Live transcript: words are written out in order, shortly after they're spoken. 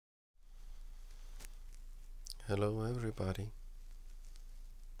Hello, everybody.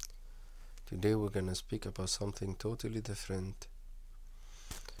 Today we're gonna speak about something totally different.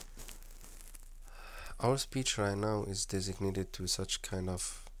 Our speech right now is designated to such kind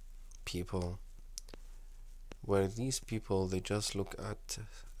of people, where these people they just look at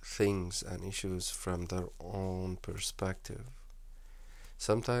things and issues from their own perspective.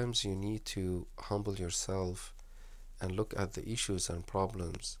 Sometimes you need to humble yourself and look at the issues and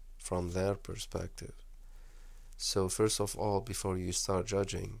problems from their perspective. So, first of all, before you start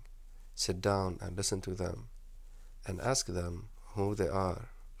judging, sit down and listen to them and ask them who they are,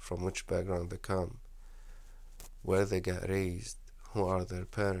 from which background they come, where they get raised, who are their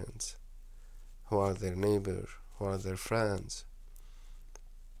parents, who are their neighbor, who are their friends,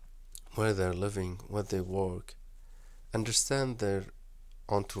 where they're living, what they work. Understand their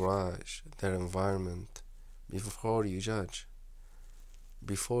entourage, their environment before you judge,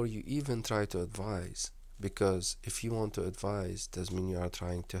 before you even try to advise. Because if you want to advise, does mean you are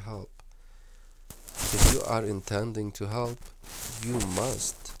trying to help. If you are intending to help, you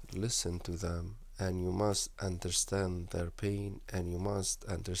must listen to them and you must understand their pain and you must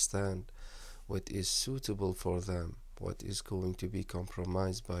understand what is suitable for them, what is going to be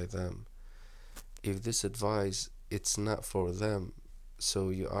compromised by them. If this advice it's not for them,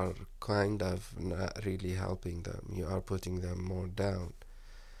 so you are kind of not really helping them. You are putting them more down.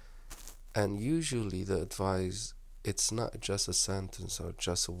 And usually the advice it's not just a sentence or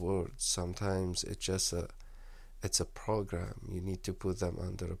just a word. Sometimes it's a program. You need to put them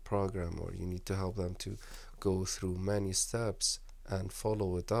under a program or you need to help them to go through many steps and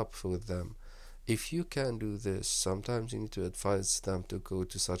follow it up with them. If you can do this, sometimes you need to advise them to go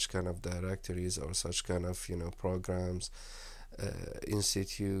to such kind of directories or such kind of programs,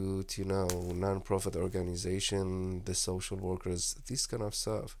 institute, non-profit organization, the social workers, this kind of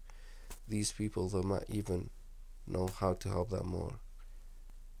stuff. These people they might even know how to help them more.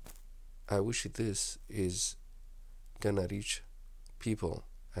 I wish this is gonna reach people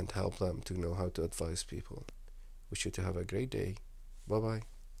and help them to know how to advise people. Wish you to have a great day. Bye bye.